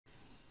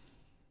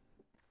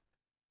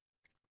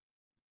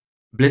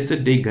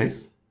Blessed day,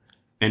 guys,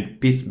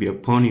 and peace be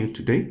upon you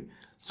today.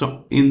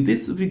 So in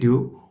this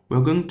video,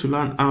 we're going to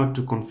learn how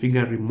to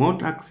configure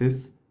remote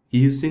access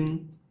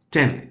using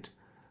Telnet.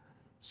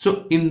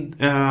 So in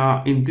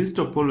this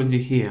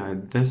topology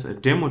here, there's a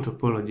demo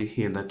topology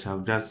here that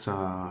I've just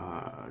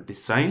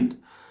designed.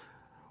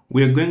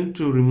 We are going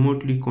to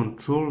remotely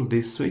control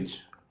this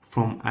switch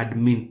from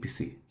admin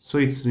PC. So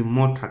it's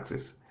remote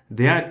access.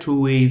 There are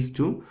two ways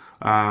to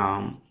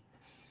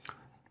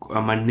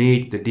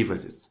manage the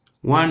devices.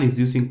 One is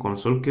using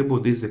console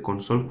cable. This is the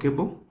console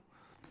cable.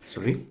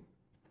 Sorry.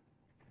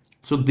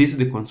 So this is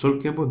the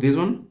console cable. This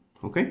one.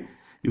 Okay.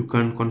 You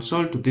can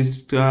console to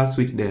this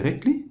switch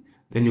directly.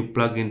 Then you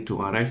plug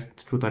into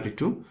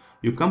RS-232.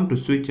 You come to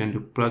switch and you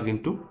plug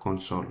into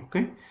console.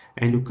 Okay.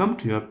 And you come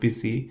to your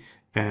PC.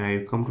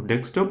 You come to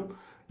desktop.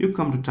 You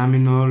come to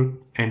terminal.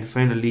 And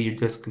finally, you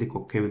just click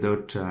OK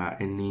without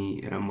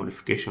any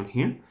modification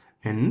here.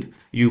 And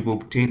you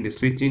obtain the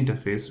switch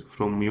interface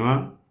from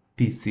your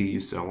PC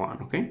user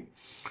one. Okay.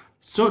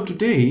 So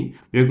today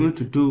we are going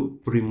to do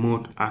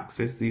remote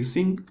access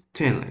using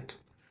Telnet.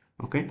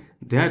 Okay,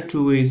 there are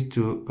two ways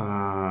to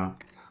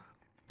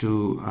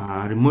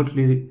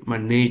remotely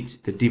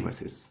manage the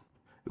devices.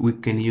 We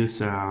can use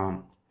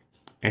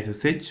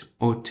SSH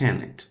or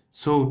Telnet.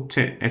 So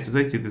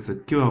SSH is a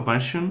secure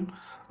version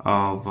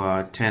of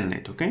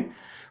Telnet. Okay,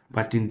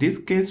 but in this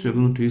case we're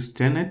going to use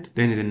Telnet.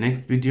 Then in the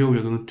next video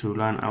we're going to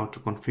learn how to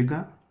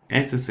configure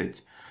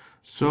SSH.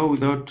 So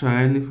without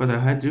any further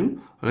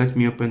ado, let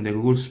me open the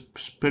Google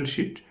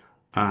spreadsheet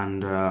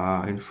and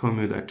inform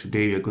you that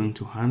today we are going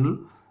to handle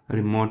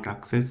remote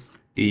access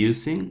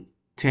using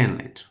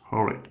Telnet.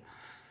 Alright.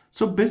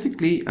 So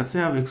basically, as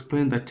I have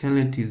explained, that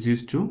Telnet is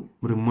used to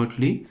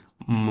remotely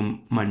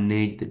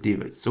manage the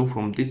device. So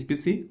from this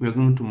PC, we are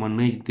going to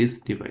manage this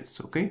device.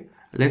 Okay.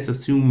 Let's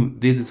assume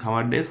this is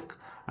our desk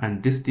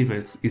and this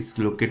device is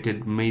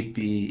located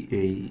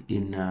maybe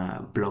in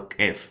block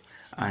F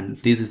and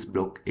this is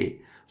block A.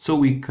 So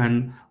we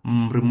can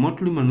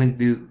remotely manage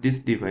this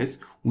device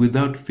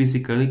without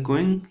physically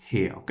going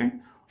here. Okay.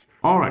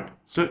 All right.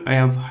 So I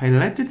have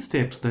highlighted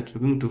steps that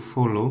we're going to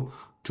follow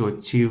to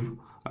achieve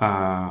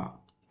our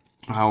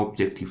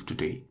objective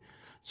today.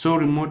 So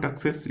remote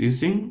access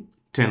using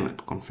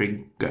Telnet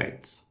config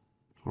guides.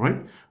 All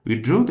right. We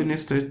draw the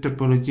nested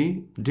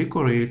topology,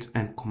 decorate,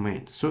 and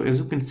comment. So as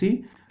you can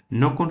see,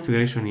 no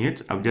configuration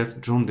yet. I've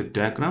just drawn the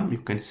diagram. You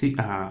can see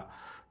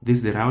this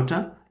is the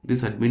router.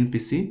 This admin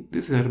PC,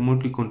 this is a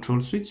remotely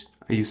controlled switch,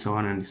 a user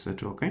 1 and user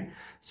 2. Okay,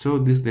 so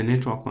this is the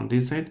network on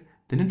this side,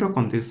 the network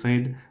on this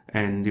side,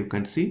 and you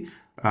can see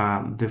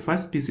the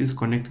first PC is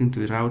connecting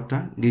to the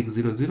router gig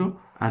 00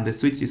 and the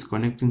switch is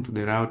connecting to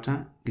the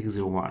router gig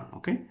 01.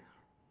 Okay,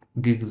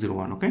 gig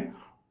 01. Okay,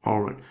 all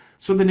right.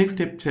 So the next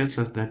step tells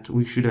us that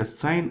we should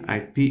assign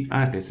IP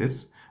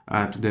addresses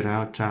to the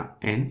router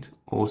and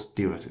host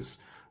devices.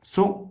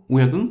 So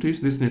we are going to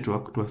use this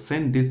network to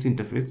assign this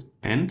interface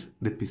and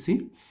the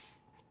PC.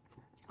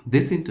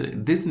 This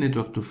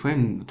network to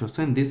send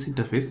this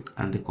interface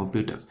and the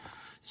computers.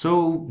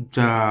 So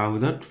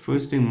without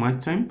wasting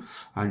much time,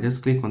 I'll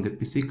just click on the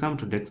PC, come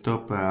to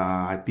desktop,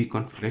 IP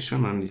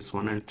configuration, and it's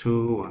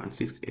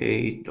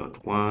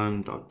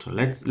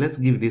 192.168.1. Let's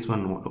give this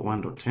one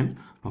 1.10.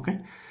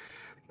 Okay,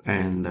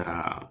 and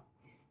I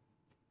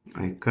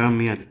come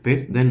here and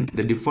paste. Then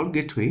the default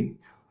gateway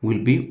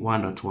will be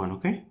 1.1.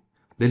 Okay,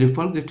 the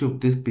default gateway of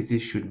this PC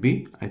should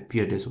be IP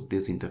address of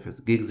this interface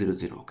gig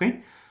 00.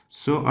 Okay.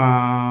 So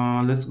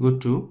let's go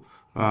to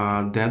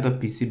the other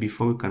PC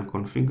before we can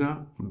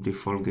configure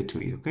default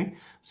gateway. Okay,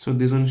 so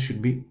this one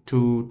should be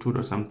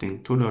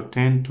 2.something,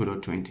 2.10,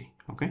 2.20.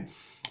 Okay,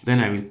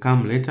 then I will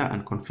come later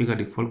and configure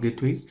default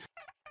gateways.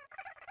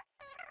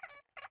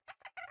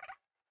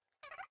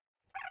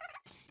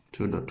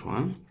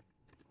 2.1.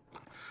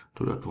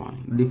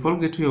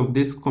 Default gateway of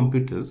these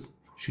computers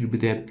should be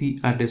the IP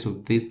address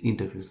of this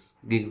interface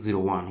gig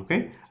 01.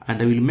 Okay, and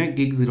I will make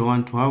gig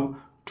 01 to have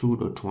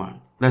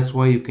 2.1. That's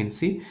why you can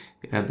see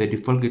the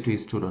default gateway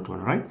is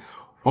 2.1, right?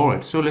 All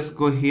right, so let's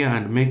go here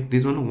and make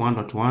this one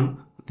 1.1,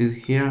 this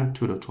here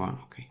 2.1.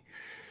 Okay,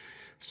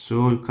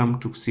 so you come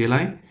to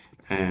CLI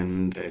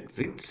and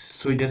exit.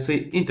 So you just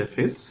say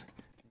interface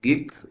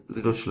gig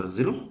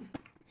 0/0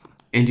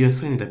 and you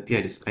assign the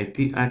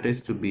IP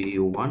address to be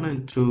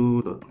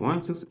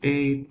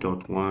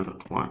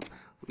 192.168.1.1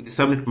 with the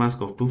subnet mask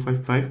of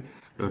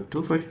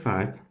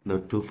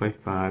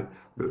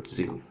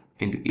 255.255.255.0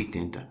 and you hit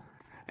enter.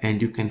 And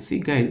you can see,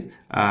 guys,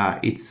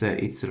 it's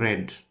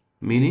red,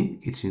 meaning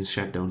it's in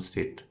shutdown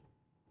state.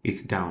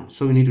 It's down,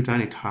 so we need to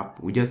turn it up.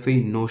 We just say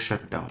no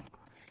shutdown.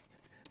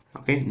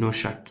 Okay, no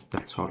shut.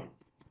 That's all.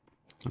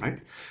 All right.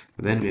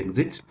 Then we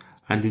exit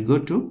and we go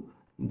to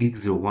gig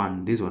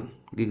 01. This one,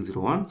 gig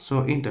 01.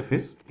 So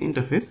interface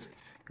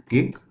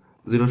gig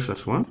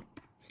 0/1.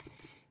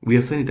 We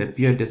assign it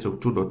IP address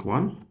of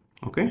 2.1.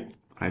 Okay,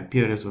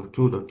 IP address of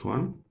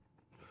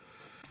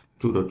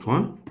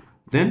 2.1.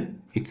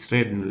 Then it's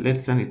red.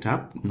 Let's turn it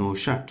up. No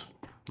shut.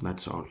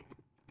 That's all.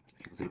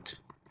 Exit.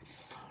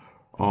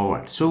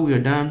 Alright, so we are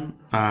done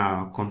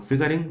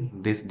configuring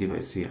this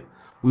device here.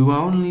 We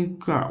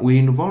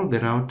involved the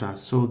router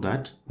so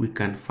that we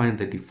can find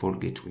the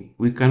default gateway.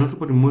 We cannot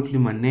remotely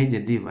manage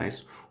a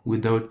device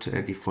without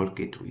a default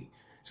gateway.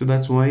 So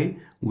that's why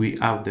we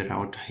have the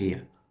router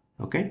here.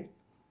 Okay.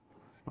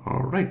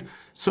 All right.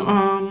 So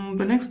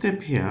the next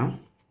step here,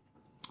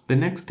 the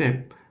next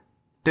step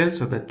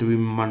tells us that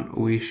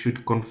we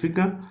should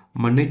configure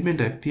management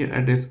IP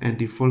address and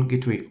default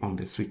gateway on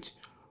the switch.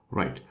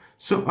 Right.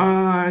 So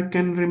I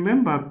can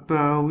remember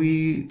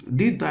we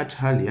did that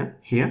earlier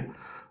here.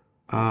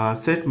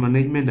 Set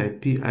management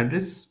IP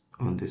address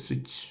on the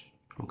switch.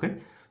 Okay.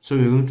 So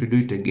we're going to do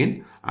it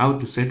again. How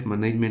to set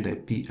management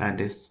IP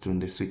address on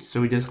the switch.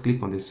 So we just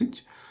click on the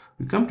switch.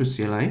 We come to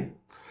CLI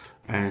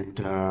and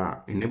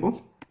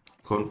enable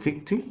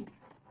config.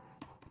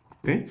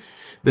 Okay.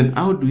 Then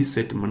how do we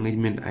set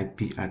management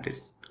IP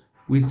address?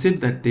 We said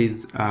that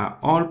there's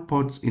all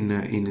ports in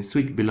a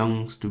switch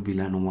belongs to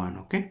VLAN 1.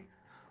 Okay.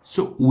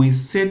 So we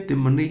set the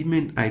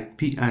management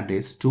IP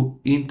address to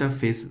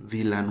interface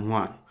VLAN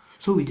 1.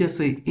 So we just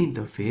say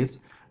interface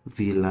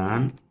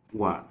VLAN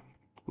 1.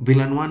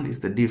 VLAN 1 is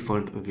the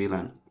default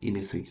VLAN in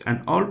a switch,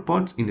 and all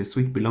ports in the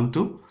switch belong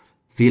to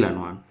VLAN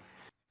 1.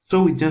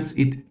 So we just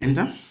hit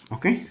enter.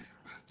 Okay.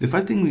 The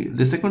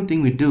second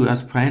thing we do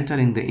as per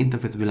entering the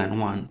interface VLAN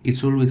 1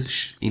 is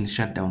always in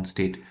shutdown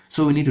state.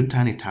 So we need to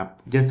turn it up.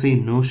 Just say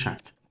no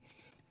shut.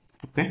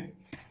 Okay.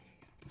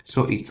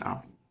 So it's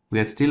up.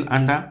 We are still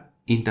under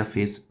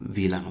interface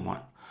VLAN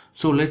 1.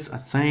 So let's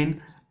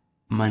assign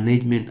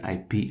management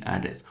IP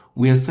address.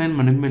 We assign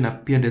management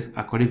IP address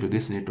according to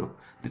this network.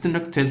 This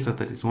network tells us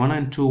that it's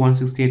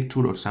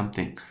 192.168.2.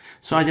 something.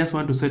 So I just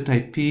want to set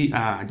IP,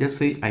 just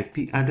say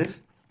IP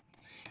address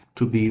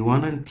to be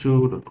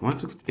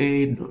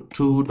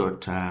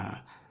 192.168.2.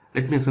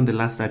 Let me assign the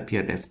last IP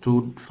address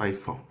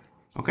 254.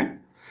 Okay,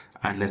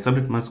 and the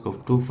subnet mask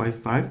of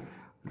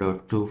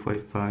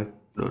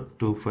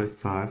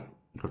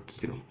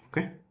 255.255.255.0.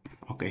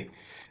 Okay,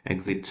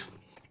 exit.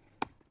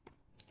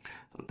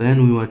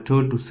 Then we were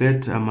told to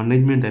set a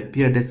management IP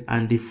address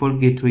and default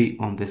gateway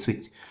on the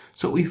switch.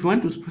 So if you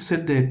want to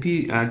set the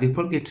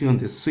default gateway on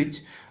the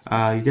switch,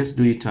 you just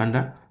do it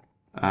under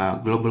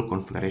global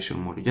configuration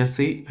mode. You just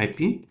say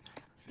IP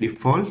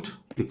default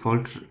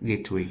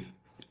gateway,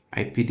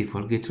 IP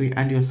default gateway,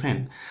 and you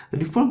assign the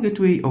default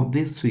gateway of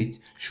this switch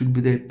should be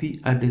the IP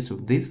address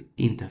of this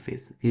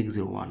interface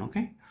gig01.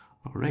 Okay.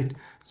 All right.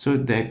 So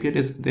the IP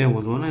address there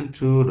was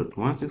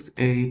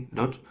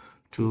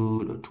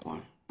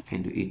 192.168.2.1.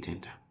 and you hit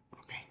enter.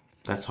 Okay,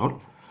 that's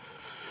all.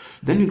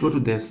 Then you go to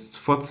the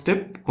fourth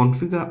step,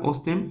 configure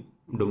hostname,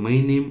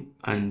 domain name,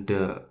 and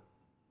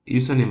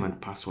username and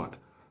password.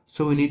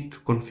 So we need to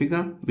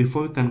configure,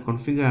 before we can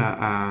configure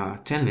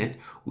Telnet,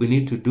 we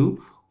need to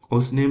do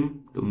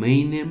hostname,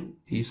 domain name,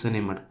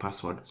 username and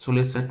password. So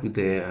let's start with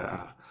the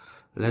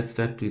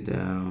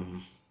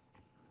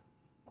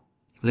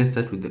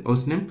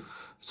hostname.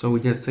 So we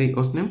just say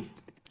hostname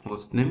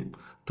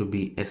to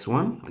be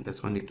S1. I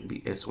just want it to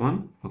be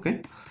S1.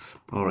 Okay.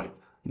 All right.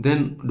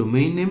 Then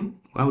domain name.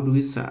 How do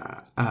we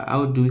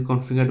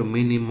configure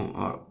domain name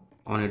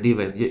on a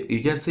device? You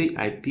just say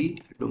IP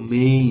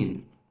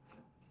domain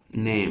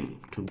name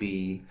to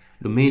be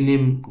domain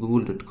name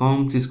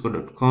google.com,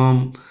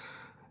 cisco.com,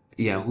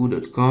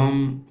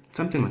 yahoo.com,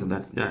 something like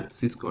that. Yeah,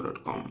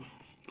 cisco.com.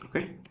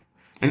 Okay.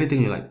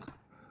 Anything you like,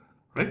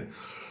 right?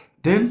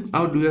 Then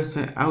how do you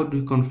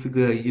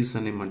configure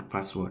username and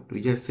password?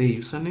 We just say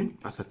username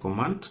as a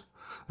command.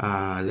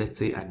 Let's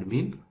say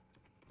admin,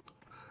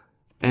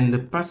 and the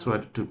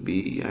password to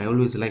be, I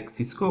always like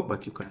Cisco,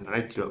 but you can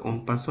write your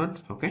own password.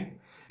 Okay.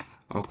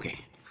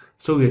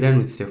 So we're done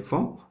with step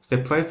 4.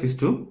 Step 5 is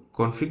to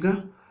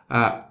configure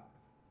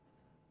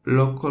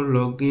local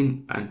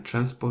login and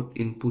transport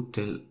input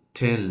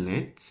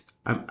telnet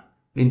on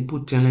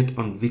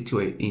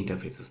V2I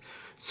interfaces.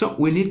 So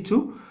we need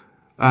to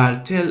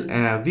tell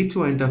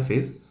V2I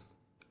interface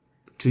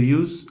to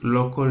use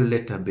local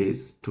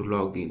database to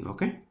log in.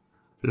 Okay,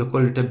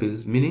 local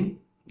database meaning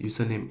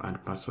username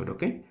and password.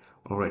 Okay.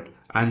 All right.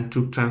 And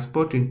to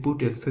transport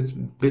input access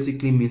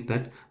basically means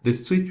that the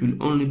switch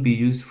will only be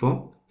used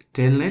for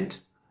Telnet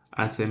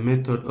as a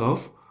method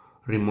of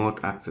remote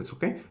access.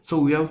 Okay, so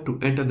we have to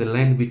enter the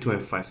line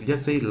V2I first. So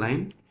just say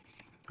line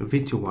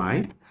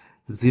V2I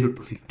 0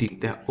 to 15.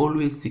 There are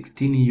always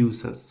 16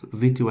 users,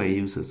 V2I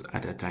users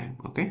at a time.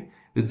 Okay,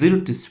 0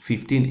 to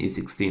 15 is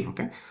 16.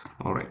 Okay.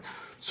 All right.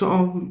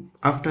 So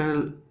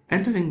after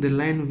entering the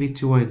line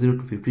V2I 0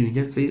 to 15, you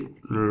just say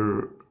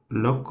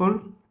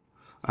local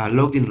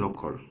login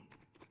local.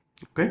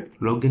 Okay,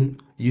 login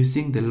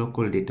using the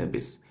local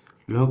database,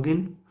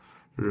 login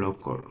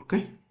local.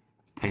 Okay,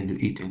 and you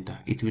hit enter.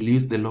 It will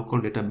use the local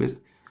database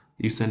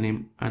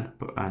username and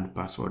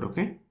password.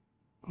 Okay.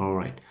 All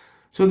right.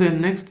 So the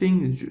next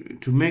thing is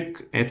to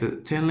make a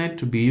telnet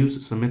to be used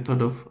as a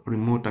method of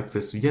remote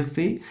access. You just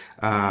say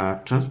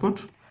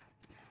transport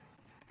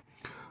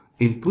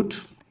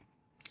input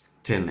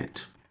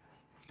telnet.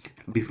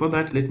 Before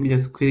that, let me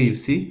just query. You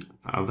see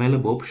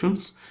available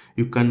options.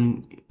 You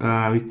can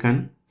we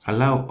can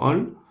allow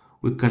all,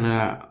 we can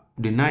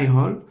deny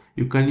all,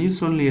 you can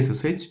use only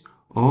SSH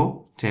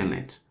or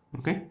Telnet.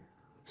 Okay,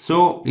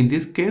 so in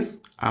this case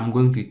I'm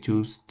going to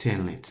choose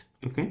Telnet.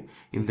 Okay,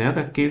 in the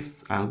other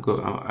case I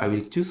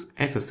will choose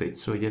SSH.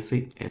 So just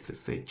say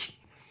SSH.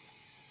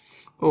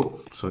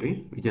 Oh,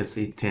 sorry, we just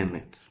say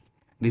Telnet.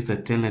 This is a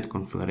Telnet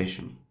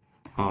configuration.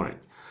 All right,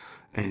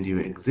 and you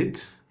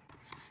exit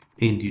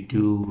and you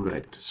do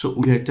right. So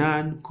we are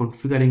done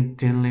configuring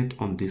Telnet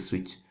on this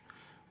switch.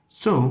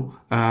 So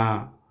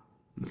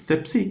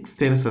step 6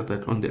 tells us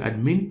that on the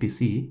admin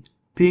PC,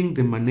 ping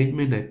the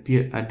management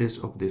IP address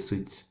of the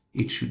switch.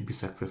 It should be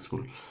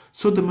successful.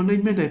 So the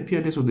management IP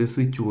address of the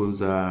switch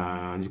was,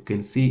 you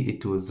can see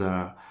it was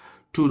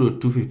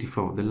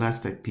 2.254, the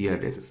last IP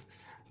addresses.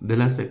 The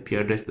last IP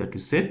address that we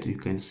set, you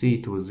can see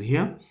it was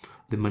here,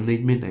 the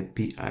management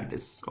IP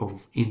address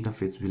of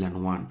interface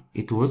VLAN 1.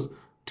 It was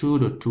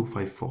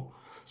 2.254.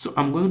 So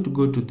I'm going to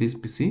go to this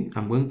PC.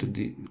 I'm going to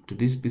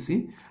this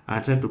PC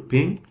and try to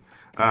ping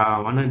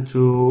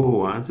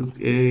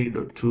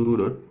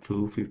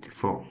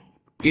 192.168.2.254.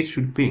 It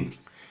should ping,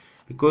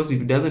 because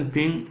if it doesn't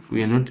ping,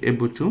 we are not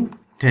able to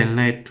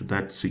telnet to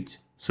that switch.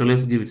 So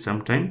let's give it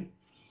some time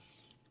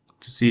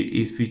to see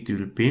if it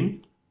will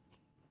ping.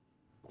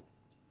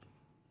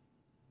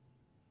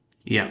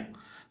 Yeah,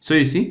 so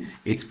you see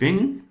it's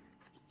pinging.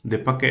 The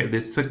packet,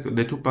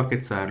 the 2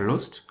 packets are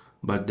lost,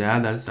 but the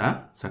others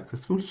are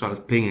successful. So I'll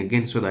ping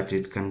again so that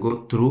it can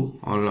go through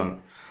all of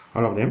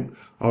them.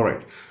 All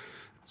right,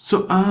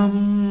 so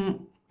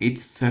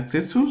it's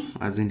successful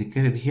as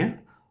indicated here.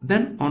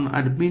 Then on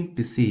admin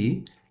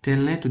PC,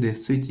 telnet to the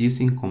switch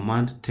using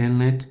command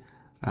telnet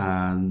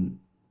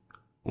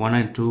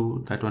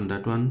 192 that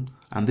one,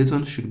 and this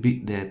one should be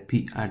the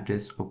IP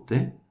address of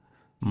the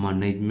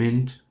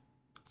management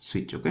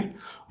switch. Okay,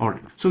 all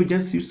right, so we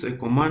just use a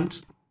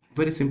command,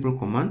 very simple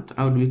command.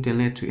 How do we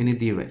telnet to any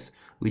device?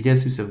 We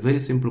just use a very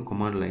simple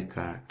command like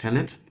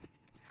telnet,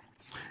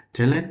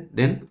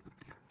 then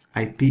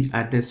IP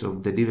address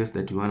of the device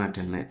that you want to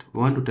telnet.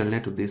 We want to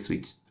telnet to this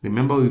switch.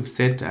 Remember, we've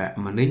set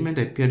management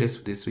IP address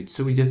to this switch,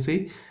 so we just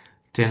say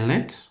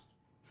telnet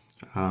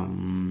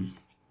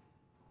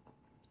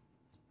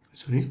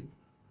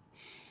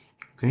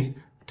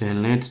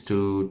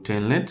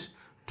telnet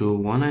to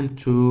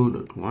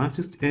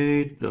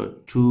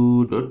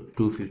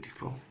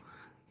 192.168.2.254,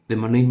 the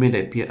management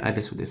IP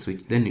address of the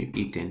switch. Then you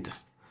hit enter.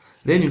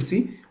 Then you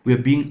see we are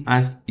being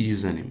asked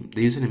username.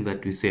 The username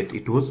that we set,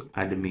 it was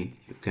admin.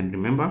 You can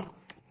remember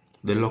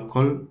the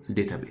local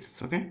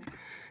database. Okay,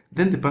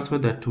 then the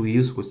password that we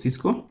use was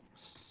Cisco,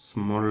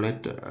 small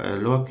letter,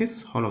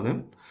 lowercase, all of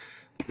them.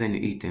 Then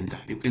you hit enter.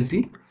 You can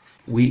see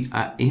we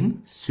are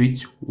in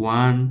switch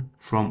 1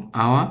 from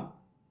our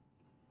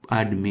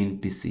admin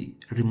PC.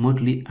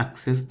 Remotely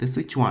access the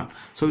switch 1.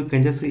 So we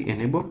can just say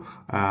enable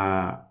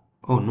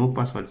oh, no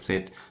password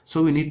set.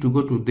 So we need to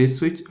go to this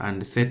switch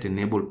and set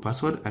enable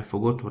password. I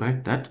forgot to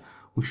write that.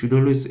 We should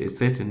always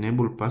set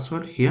enable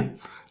password here.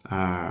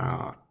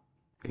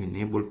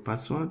 Enable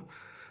password,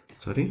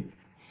 sorry,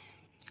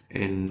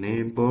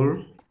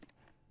 enable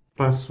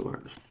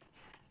password.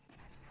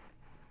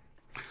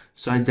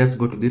 So I just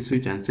go to this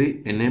switch and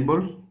say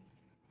enable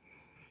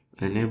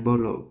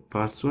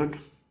password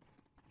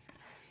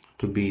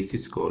to be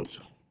Cisco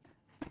also.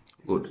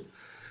 Good.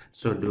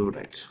 So do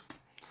that.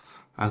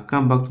 I'll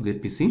come back to the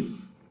PC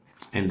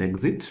and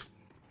exit.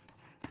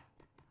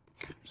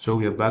 So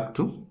we are back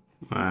to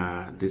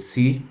the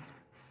C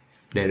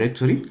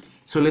directory.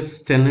 So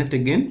let's telnet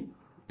again.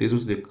 This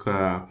was the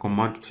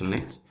command to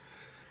telnet.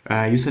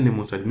 Username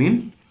was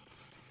admin,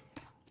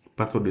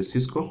 password is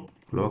Cisco,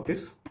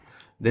 lowercase.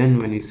 Then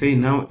when you say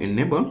now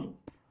enable,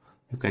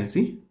 you can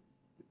see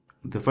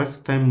the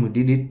first time we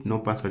did it, no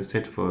password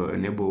set for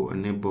enable,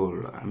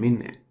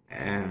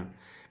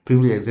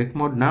 privilege exec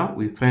mode. Now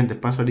we find the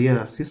password here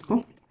as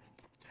Cisco.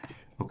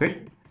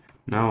 Okay,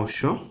 now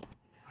show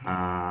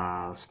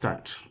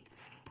start.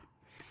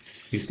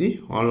 You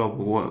see all of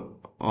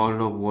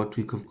what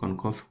we could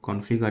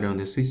configure on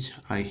the switch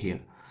are here.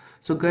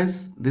 So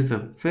guys, this is a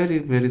very,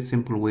 very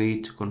simple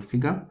way to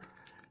configure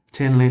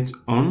telnet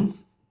on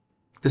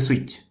the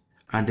switch,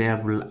 and I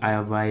have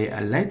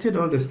highlighted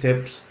all the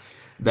steps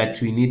that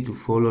we need to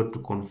follow to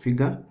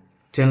configure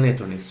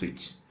telnet on a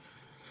switch.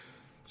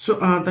 So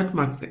that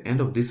marks the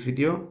end of this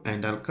video,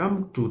 and I'll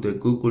come to the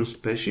Google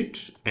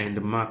spreadsheet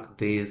and mark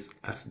this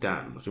as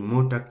done.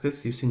 Remote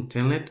access using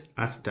telnet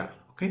as done.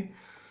 Okay,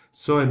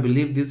 so I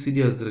believe this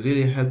video has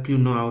really helped you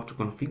know how to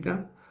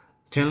configure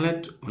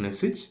telnet on a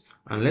switch,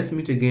 and let's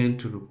meet again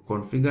to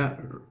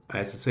configure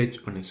SSH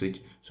on a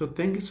switch. So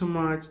thank you so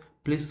much.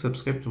 Please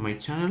subscribe to my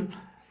channel,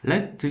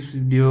 like this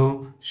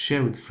video,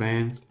 share with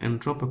friends, and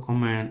drop a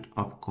comment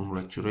of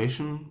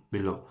congratulations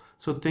below.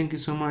 So thank you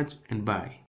so much, and bye.